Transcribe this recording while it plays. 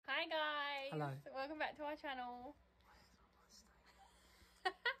Hello. Welcome back to our channel.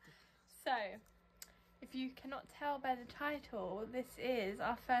 So, if you cannot tell by the title, this is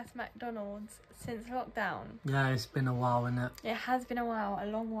our first McDonald's since lockdown. Yeah, it's been a while, isn't it? It has been a while, a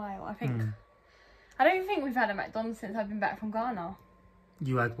long while. I think. I don't think we've had a McDonald's since I've been back from Ghana.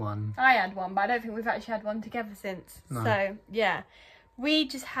 You had one. I had one, but I don't think we've actually had one together since. No. So, yeah. We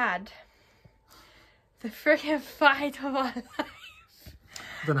just had the friggin' fight of our life.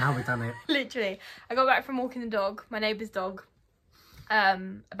 I don't know how we've done it. Literally. I got back from walking the dog, my neighbour's dog,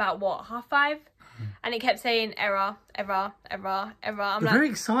 about what, 5:30? And it kept saying error, error, error, error. I'm You're like, very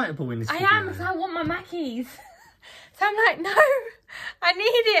excitable in this video. I am, because I want my Mackies. So I'm like, no, I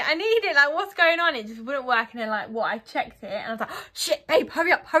need it. Like, what's going on? It just wouldn't work. And then, like, I checked it and I was like, oh, shit, babe,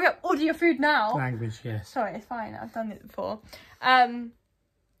 hurry up, order your food now. Language, yes. Sorry, it's fine. I've done it before.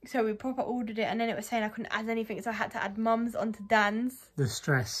 So we proper ordered it, and then it was saying I couldn't add anything, so I had to add Mum's onto Dan's. The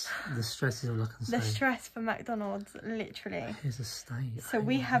stress is all I can say. The stress for McDonald's, literally. Here's a state. So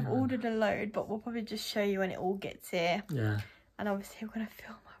we have ordered a load, but we'll probably just show you when it all gets here. Yeah. And obviously we're going to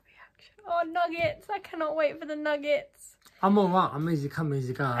film our reaction. Oh, nuggets. I cannot wait for the nuggets. I'm alright. I'm easy come,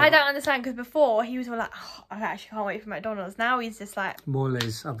 easy go. I don't understand, because before he was all like, oh, I actually can't wait for McDonald's. Now he's just like...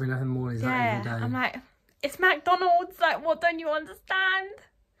 Morley's. I've been having Morley's like every day. I'm like, it's McDonald's. Like, what don't you understand?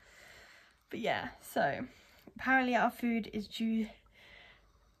 But yeah, so apparently our food is due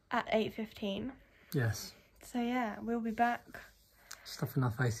at 8:15. Yes. So yeah, we'll be back. Stuffing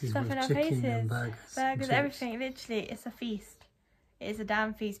our faces Stuffing with our chicken faces. and burgers. Burgers, everything. Literally, it's a feast. It is a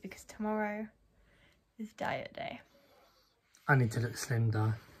damn feast, because tomorrow is diet day. I need to look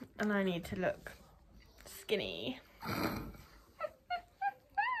slender. And I need to look skinny.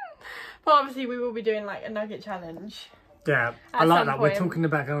 But obviously we will be doing like a nugget challenge. Yeah, I like that. We're talking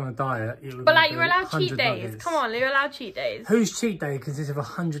about going on a diet. But like, you're allowed cheat days. Nuggets. Come on, you're allowed cheat days. Whose cheat day consists of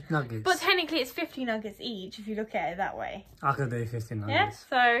 100 nuggets? But technically it's 50 nuggets each, if you look at it that way. I could do 50 nuggets. Yeah,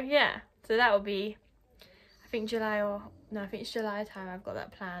 so yeah. So that will be, I think I think it's July time I've got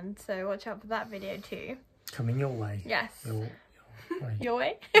that planned. So watch out for that video too. Coming your way. Yes. Your way. Your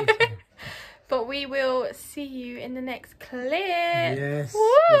way? But we will see you in the next clip. Yes. Woo!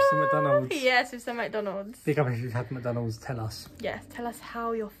 With some McDonald's. Yes, with some McDonald's. Big up if you've had McDonald's, tell us. Yes, tell us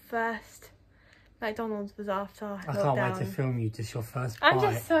how your first McDonald's was after lockdown. I can't wait to film you just your first bite. I'm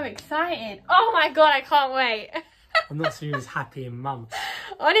just so excited. Oh my god, I can't wait. I'm not seen as happy in months.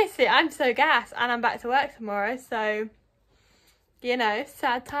 Honestly, I'm so gassed, and I'm back to work tomorrow, so, you know,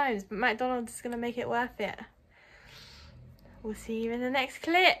 sad times, but McDonald's is going to make it worth it. We'll see you in the next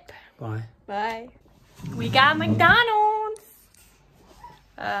clip. Bye. Bye. We got McDonald's.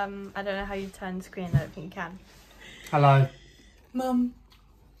 I don't know how you turn the screen. I don't think you can. Hello. Mum,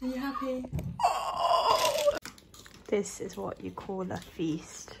 are you happy? This is what you call a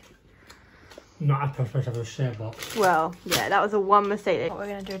feast. Not after I first have a share box. Well, yeah, that was a one mistake. We're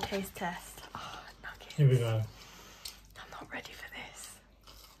going to do a taste test. Oh, nuggets. Here we go. I'm not ready for this.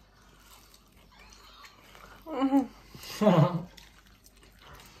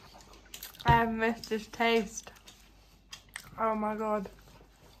 I missed this taste. Oh my god.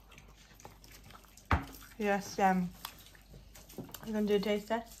 Yes, you gonna do a taste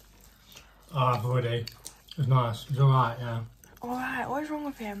test? Oh, I've already. It's nice. It's alright, yeah. Alright, what's wrong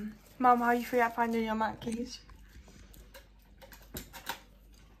with him? Mum, how you feel about finding your Mackies?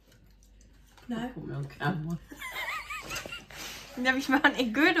 No? Have you found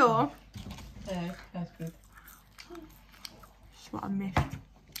it good or? Yeah, that's good. That's what I missed.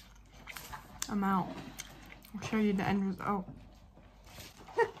 I'm out. I'll show you the end result.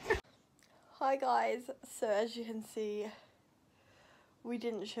 Hi guys, so as you can see, we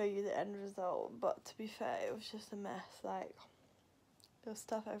didn't show you the end result, but to be fair, it was just a mess. Like, there was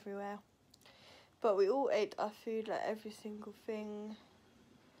stuff everywhere. But we all ate our food, like every single thing.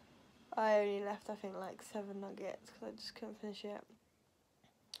 I only left, I think, like 7 nuggets because I just couldn't finish it.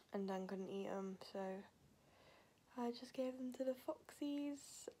 And Dan couldn't eat them, so I just gave them to the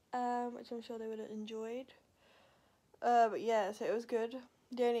foxies, which I'm sure they would have enjoyed. But yeah, so it was good.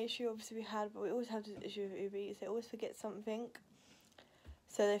 The only issue obviously we had, but we always have this issue with Uber Eats, they always forget something.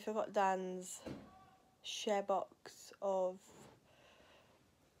 So they forgot Dan's share box of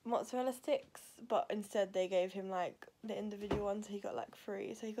mozzarella sticks, but instead they gave him like the individual ones, so he got like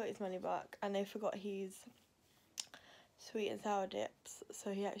 3, so he got his money back. And they forgot his sweet and sour dips,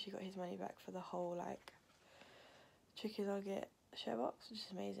 so he actually got his money back for the whole like chicken nugget share box, which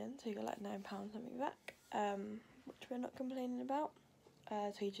is amazing. So he got like £9 something back, which we're not complaining about.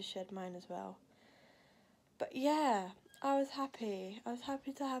 So he just shared mine as well. But yeah, I was happy. I was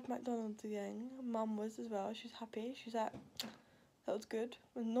happy to have McDonald's again. Mum was as well. She was happy. She was like, That was good.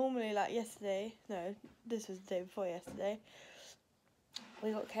 And normally, like yesterday, no, this was the day before yesterday,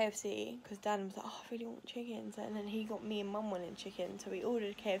 we got KFC because Dan was like, oh, I really want chicken. So, and then he got me and Mum wanting chicken, so we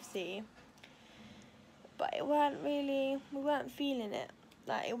ordered KFC. But we weren't feeling it.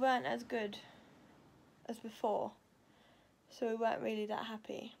 Like, it weren't as good as before. So we weren't really that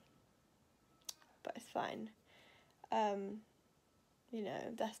happy. But it's fine. You know,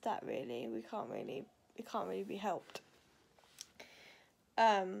 that's that really. It can't really be helped.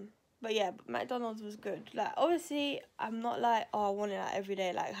 But yeah, McDonald's was good. Like, obviously, I'm not like, oh, I want it like every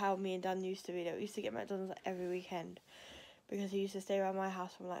day, like how me and Dan used to be. We used to get McDonald's like every weekend because he used to stay around my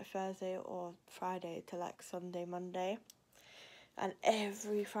house from like Thursday or Friday to like Sunday, Monday. And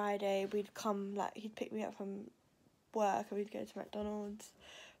every Friday we'd come, like, he'd pick me up from work and we'd go to McDonald's.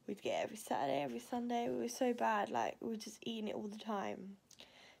 We'd get it every Saturday, every Sunday. We were so bad, like, we were just eating it all the time.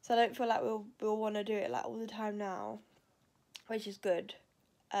 So I don't feel like we'll want to do it like all the time now, which is good.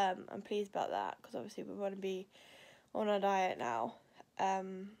 I'm pleased about that because obviously we want to be on a diet now.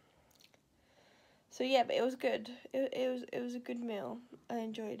 So yeah, but it was good. It was a good meal. I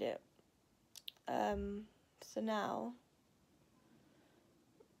enjoyed it. So now,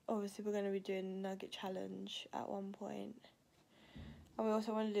 obviously we're going to be doing the nugget challenge at one point. And we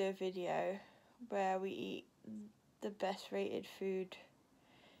also want to do a video where we eat the best rated food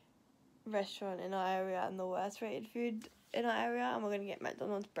restaurant in our area and the worst rated food in our area, and we're going to get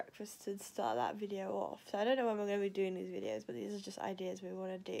McDonald's breakfast to start that video off. So I don't know when we're going to be doing these videos, but these are just ideas we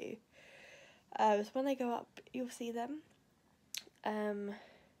want to do. So when they go up, you'll see them. But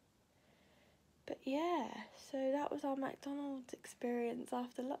yeah, so that was our McDonald's experience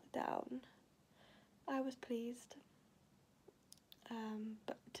after lockdown. I was pleased.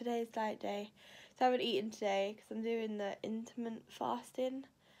 But today's diet day, so I haven't eaten today because I'm doing the intermittent fasting.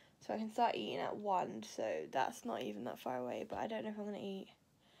 So I can start eating at 1, so that's not even that far away, but I don't know if I'm going to eat.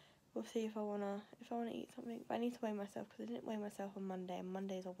 We'll see if I want to eat something. But I need to weigh myself because I didn't weigh myself on Monday, and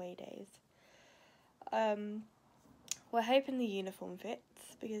Mondays are weigh days. We're hoping the uniform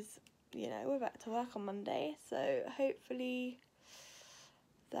fits because, you know, we're back to work on Monday, so hopefully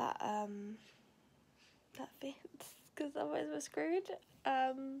that fits because otherwise we're screwed.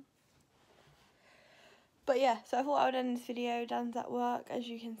 But yeah, so I thought I would end this video. Dan's at work. As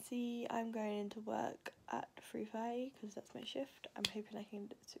you can see, I'm going into work at 3:30 because that's my shift. I'm hoping I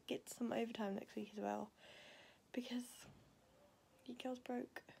can get some overtime next week as well because you girls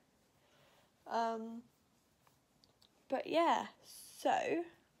broke. But yeah, so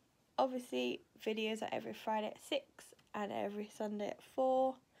obviously videos are every Friday at 6 and every Sunday at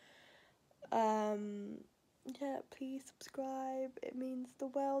 4. Yeah, please subscribe. It means the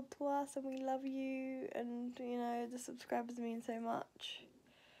world to us and we love you, and you know, the subscribers mean so much.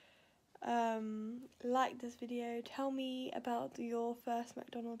 Like this video. Tell me about your first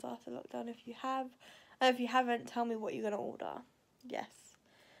McDonald's after lockdown if you have, and if you haven't, tell me what you're gonna order. Yes.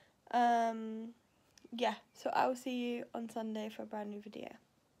 Yeah, so I will see you on Sunday for a brand new video.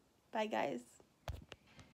 Bye guys.